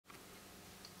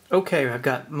Okay, I've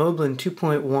got Moblin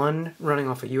 2.1 running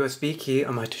off a USB key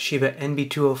on my Toshiba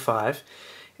NB205,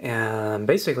 and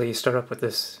basically you start up with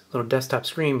this little desktop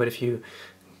screen, but if you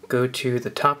go to the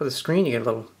top of the screen you get a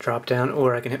little drop down,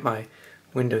 or I can hit my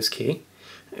Windows key,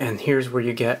 and here's where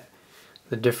you get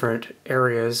the different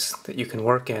areas that you can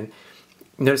work in.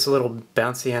 Notice the little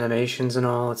bouncy animations and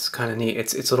all. It's kind of neat.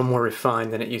 It's a little more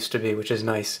refined than it used to be, which is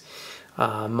nice.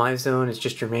 My zone is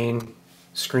just your main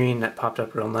screen that popped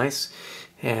up real nice.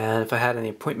 And if I had any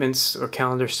appointments or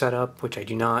calendar set up, which I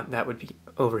do not, that would be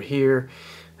over here.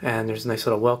 And there's a nice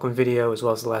little welcome video, as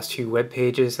well as the last few web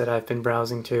pages that I've been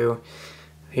browsing to.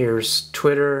 Here's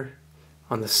Twitter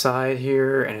on the side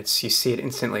here, and you see it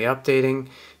instantly updating.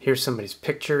 Here's somebody's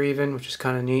picture even, which is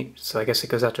kind of neat. So I guess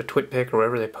it goes out to TwitPic or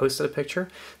wherever they posted a picture.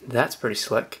 That's pretty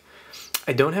slick.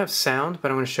 I don't have sound, but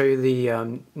I'm going to show you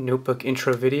the Notebook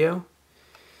intro video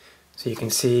so you can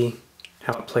see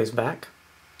how it plays back.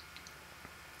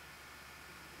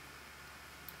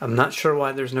 I'm not sure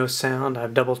why there's no sound.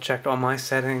 I've double checked all my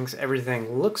settings.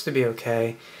 Everything looks to be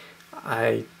okay.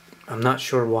 I'm not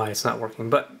sure why it's not working,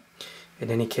 but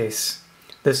in any case,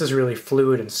 this is really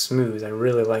fluid and smooth. I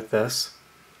really like this.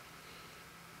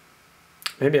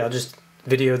 Maybe I'll just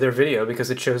video their video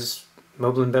because it shows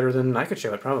Moblin better than I could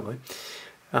show it, probably.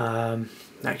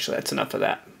 Actually, that's enough of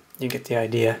that. You get the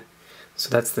idea. So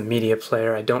that's the media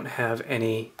player. I don't have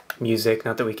any music,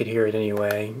 not that we could hear it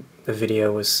anyway. The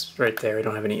video was right there. I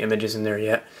don't have any images in there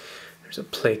yet. There's a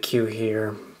play cue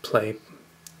here. Play.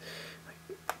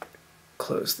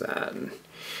 Close that.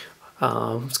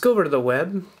 Let's go over to the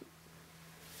web.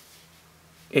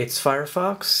 It's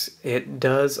Firefox. It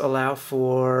does allow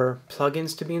for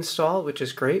plugins to be installed, which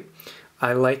is great.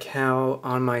 I like how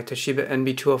on my Toshiba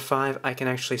NB205 I can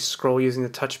actually scroll using the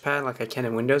touchpad like I can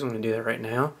in Windows. I'm going to do that right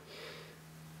now.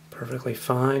 Perfectly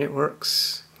fine, it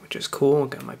works, which is cool. I've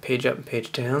got my page up and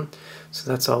page down, so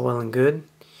that's all well and good.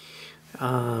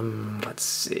 Let's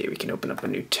see, we can open up a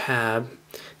new tab.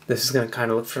 This is going to kind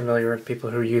of look familiar to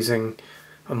people who are using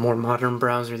a more modern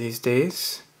browser these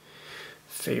days.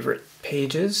 Favorite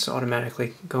pages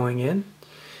automatically going in.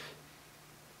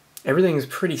 Everything is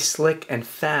pretty slick and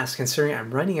fast considering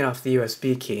I'm running it off the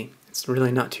USB key. It's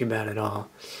really not too bad at all.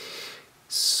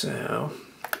 So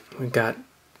we've got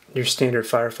your standard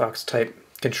Firefox type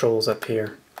controls up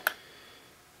here.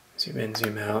 Zoom in,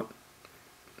 zoom out.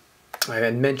 I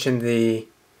had mentioned the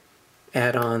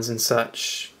add-ons and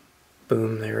such.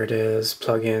 Boom, there it is.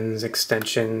 Plugins,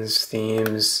 extensions,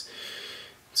 themes.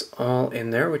 It's all in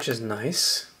there, which is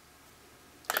nice.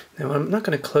 Now I'm not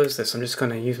going to close this. I'm just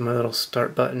going to use my little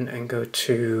start button and go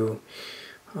to,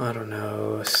 I don't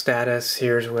know, status.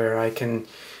 Here's where I can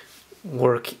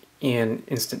work in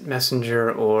Instant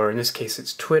Messenger, or in this case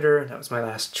it's Twitter. That was my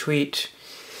last tweet.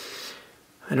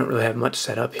 I don't really have much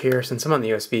set up here. Since I'm on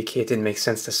the USB key, it didn't make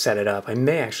sense to set it up. I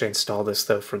may actually install this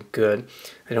though for good.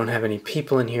 I don't have any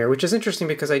people in here, which is interesting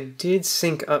because I did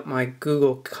sync up my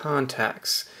Google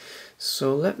contacts.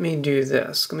 So let me do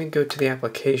this. Let me go to the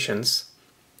applications.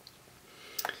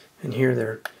 And here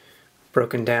they're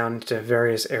broken down into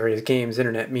various areas: games,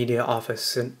 internet, media,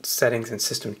 office, settings, and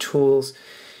system tools.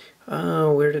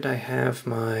 Where did I have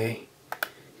my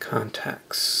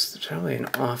contacts? There's probably an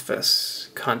office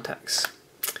contacts.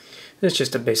 It's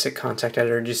just a basic contact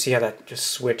editor. Did you see how that just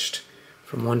switched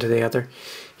from one to the other?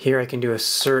 Here I can do a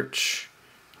search.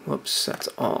 Whoops, that's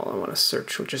all I want to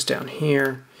search, which is down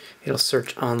here. It'll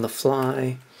search on the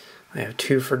fly. I have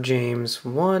 2 for James.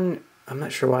 1, I'm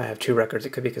not sure why I have 2 records. It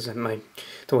could be because of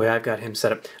the way I've got him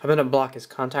set up. I'm going to block his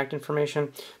contact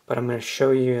information, but I'm going to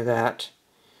show you that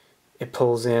it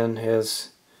pulls in his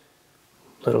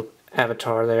little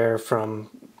avatar there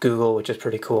from Google, which is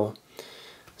pretty cool.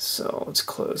 So let's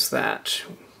close that.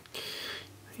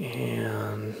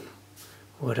 And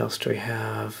what else do we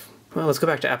have? Well, let's go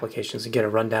back to applications and get a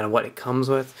rundown of what it comes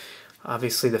with.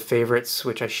 Obviously the favorites,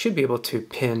 which I should be able to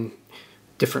pin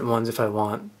different ones if I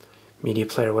want. Media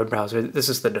player, web browser, this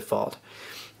is the default.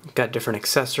 We've got different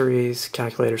accessories,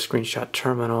 calculator, screenshot,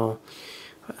 terminal.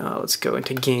 Let's go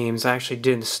into games. I actually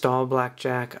did install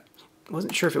Blackjack.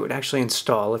 Wasn't sure if it would actually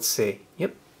install. Let's see.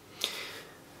 Yep.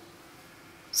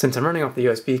 Since I'm running off the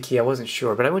USB key, I wasn't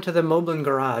sure, but I went to the Moblin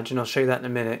garage, and I'll show you that in a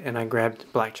minute, and I grabbed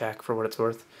Blackjack for what it's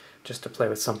worth, just to play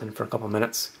with something for a couple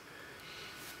minutes.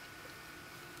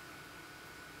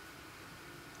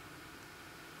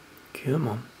 Come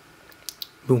on.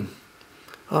 Boom.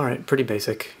 Alright, pretty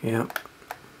basic, yeah.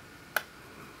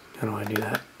 How do I do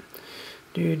that?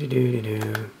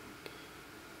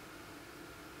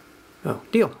 Oh,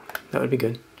 deal. That would be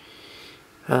good.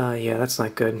 Yeah, that's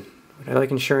not good. Would I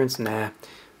like insurance? Nah.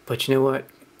 But you know what?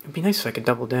 It'd be nice if I could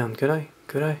double down. Could I?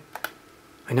 Could I?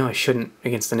 I know I shouldn't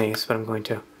against an ace, but I'm going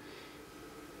to.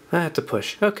 I have to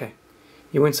push. Okay.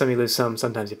 You win some, you lose some.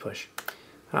 Sometimes you push.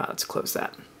 Let's close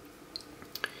that.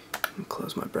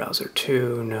 Close my browser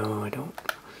too. No, I don't.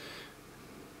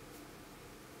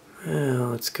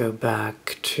 Let's go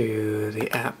back to the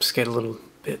apps, get a little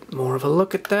bit more of a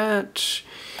look at that.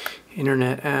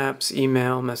 Internet apps,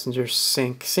 email, messenger,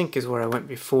 sync. Sync is where I went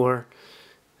before.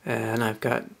 And I've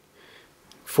got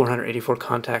 484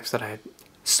 contacts that I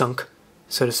sunk,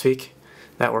 so to speak.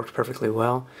 That worked perfectly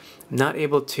well. I'm not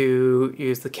able to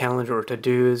use the calendar or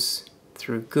to-dos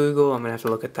through Google. I'm going to have to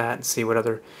look at that and see what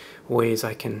other ways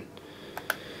I can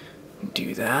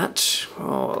do that.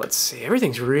 Oh, let's see.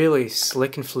 Everything's really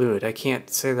slick and fluid. I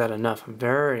can't say that enough. I'm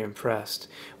very impressed.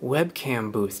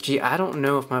 Webcam booth. Gee, I don't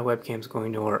know if my webcam's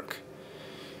going to work.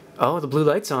 Oh, the blue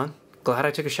light's on. Glad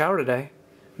I took a shower today.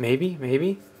 Maybe,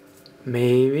 maybe,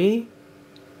 maybe.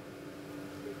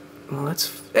 Well,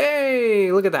 let's...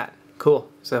 Hey, look at that.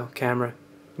 Cool. So, camera,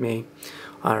 me.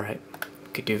 All right.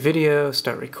 Could do video,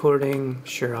 start recording.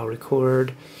 Sure, I'll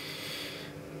record.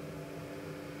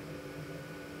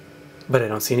 But I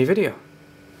don't see any video.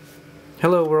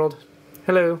 Hello, world.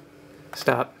 Hello.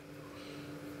 Stop.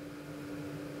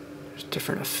 There's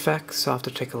different effects. I'll have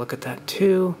to take a look at that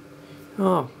too.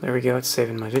 Oh, there we go. It's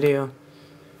saving my video.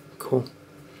 Cool.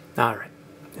 All right.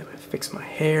 I'm gonna fix my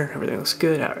hair. Everything looks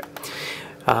good. All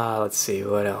right. Let's see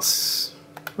what else.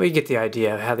 Well, you get the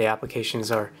idea of how the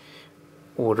applications are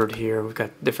ordered here. We've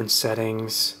got different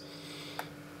settings.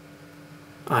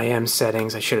 IM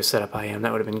settings. I should have set up IM.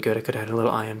 That would have been good. I could have had a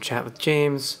little IM chat with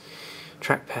James.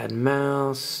 Trackpad and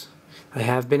mouse. I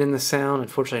have been in the sound.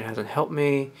 Unfortunately, it hasn't helped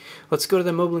me. Let's go to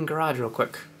the Moblin garage real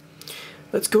quick.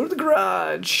 Let's go to the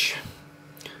garage.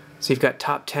 So you've got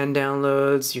top 10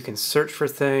 downloads. You can search for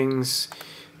things.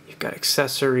 You've got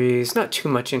accessories. Not too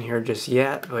much in here just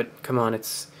yet, but come on,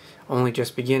 it's only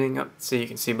just beginning. Up. So you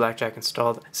can see Blackjack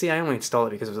installed. See, I only installed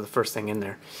it because it was the first thing in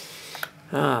there.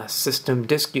 System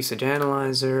disk usage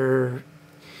analyzer,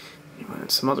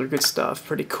 some other good stuff,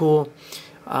 pretty cool.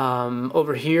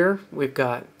 Over here we've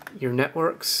got your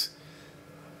networks.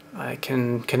 I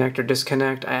can connect or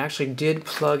disconnect. I actually did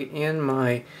plug in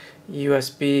my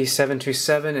USB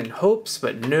 727 in hopes,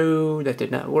 but no, that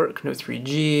did not work. No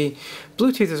 3G.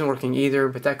 Bluetooth isn't working either,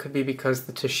 but that could be because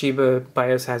the Toshiba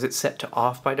BIOS has it set to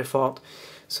off by default.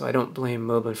 So I don't blame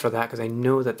Moblin for that because I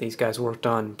know that these guys worked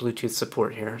on Bluetooth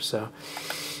support here. So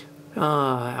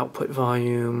output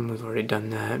volume, we've already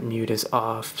done that. Mute is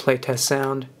off. Playtest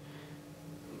sound,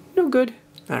 no good.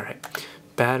 All right.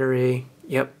 Battery,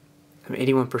 yep, I'm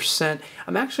 81%.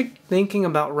 I'm actually thinking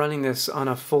about running this on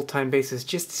a full-time basis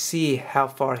just to see how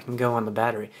far I can go on the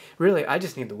battery. Really, I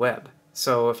just need the web.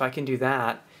 So if I can do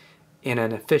that in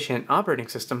an efficient operating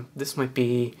system, this might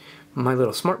be my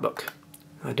little smartbook.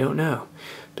 I don't know.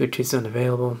 Bluetooth's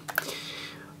unavailable.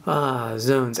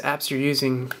 Zones, apps you're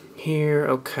using here.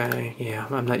 Okay, yeah,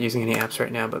 I'm not using any apps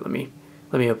right now, but let me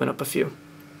open up a few.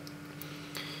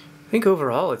 I think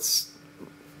overall it's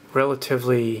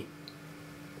relatively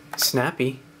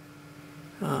snappy.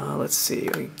 Let's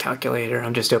see, calculator.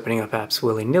 I'm just opening up apps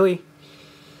willy-nilly.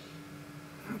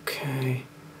 Okay,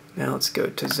 now let's go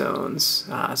to zones.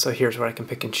 So here's where I can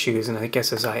pick and choose, and I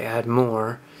guess as I add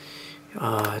more,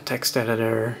 text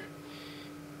editor,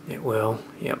 it will.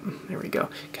 Yep, there we go.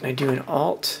 Can I do an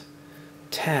Alt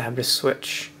Tab to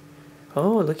switch?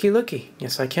 Oh, looky looky.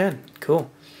 Yes, I can. Cool.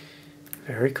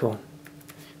 Very cool.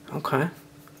 Okay.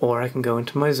 Or I can go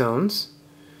into my zones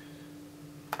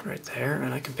right there,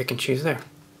 and I can pick and choose there.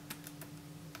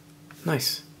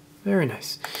 Nice. Very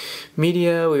nice.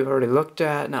 Media, we've already looked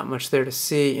at. Not much there to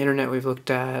see. Internet, we've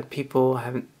looked at. People,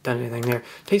 haven't done anything there.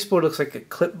 Pasteboard looks like a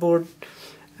clipboard.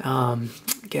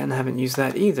 Again, I haven't used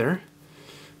that either,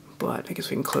 but I guess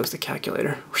we can close the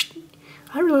calculator.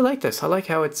 I really like this. I like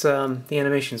how it's the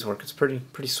animations work. It's pretty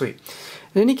sweet.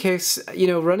 In any case, you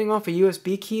know, running off a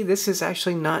USB key, this is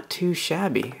actually not too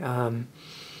shabby.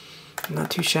 Not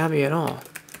too shabby at all.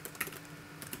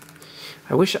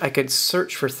 I wish I could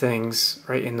search for things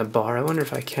right in the bar. I wonder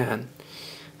if I can.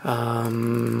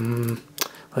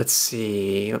 Let's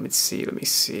see. Let me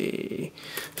see.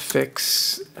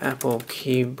 Fix Apple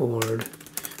keyboard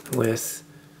with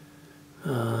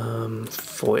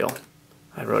foil.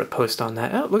 I wrote a post on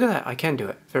that. Oh, look at that. I can do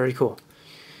it. Very cool.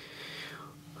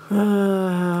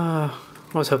 I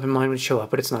was hoping mine would show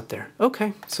up, but it's not there.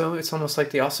 Okay, so it's almost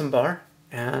like the awesome bar.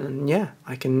 And yeah,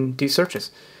 I can do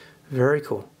searches. Very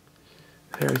cool.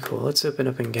 Very cool. Let's open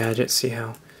up Engadget, see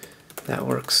how that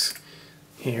works.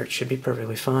 Here, it should be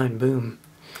perfectly fine. Boom.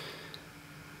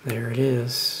 There it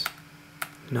is.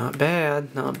 Not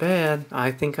bad, not bad.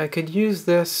 I think I could use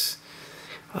this.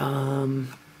 Wonder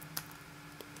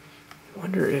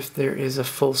if there is a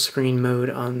full screen mode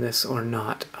on this or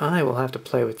not. I will have to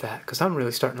play with that because I'm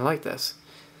really starting to like this.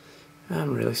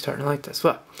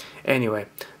 Well, anyway,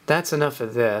 that's enough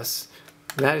of this.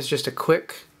 That is just a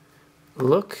quick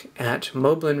look at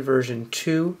Moblin version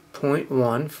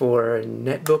 2.1 for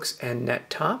netbooks and net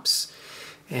tops.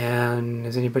 And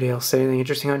does anybody else say anything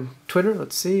interesting on Twitter?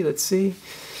 Let's see.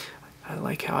 I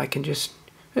like how I can just...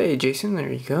 Hey, Jason,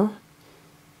 there you go.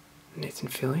 Nathan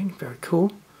Fillion, very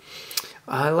cool.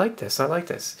 I like this.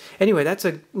 Anyway, that's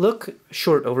a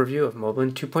short overview of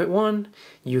Moblin 2.1.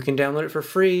 You can download it for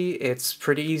free. It's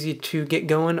pretty easy to get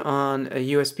going on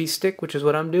a USB stick, which is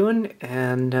what I'm doing.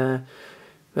 And,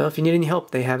 well, if you need any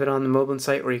help, they have it on the Moblin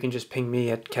site, or you can just ping me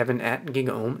at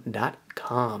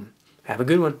kevin@gigaohm.com. Have a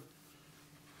good one.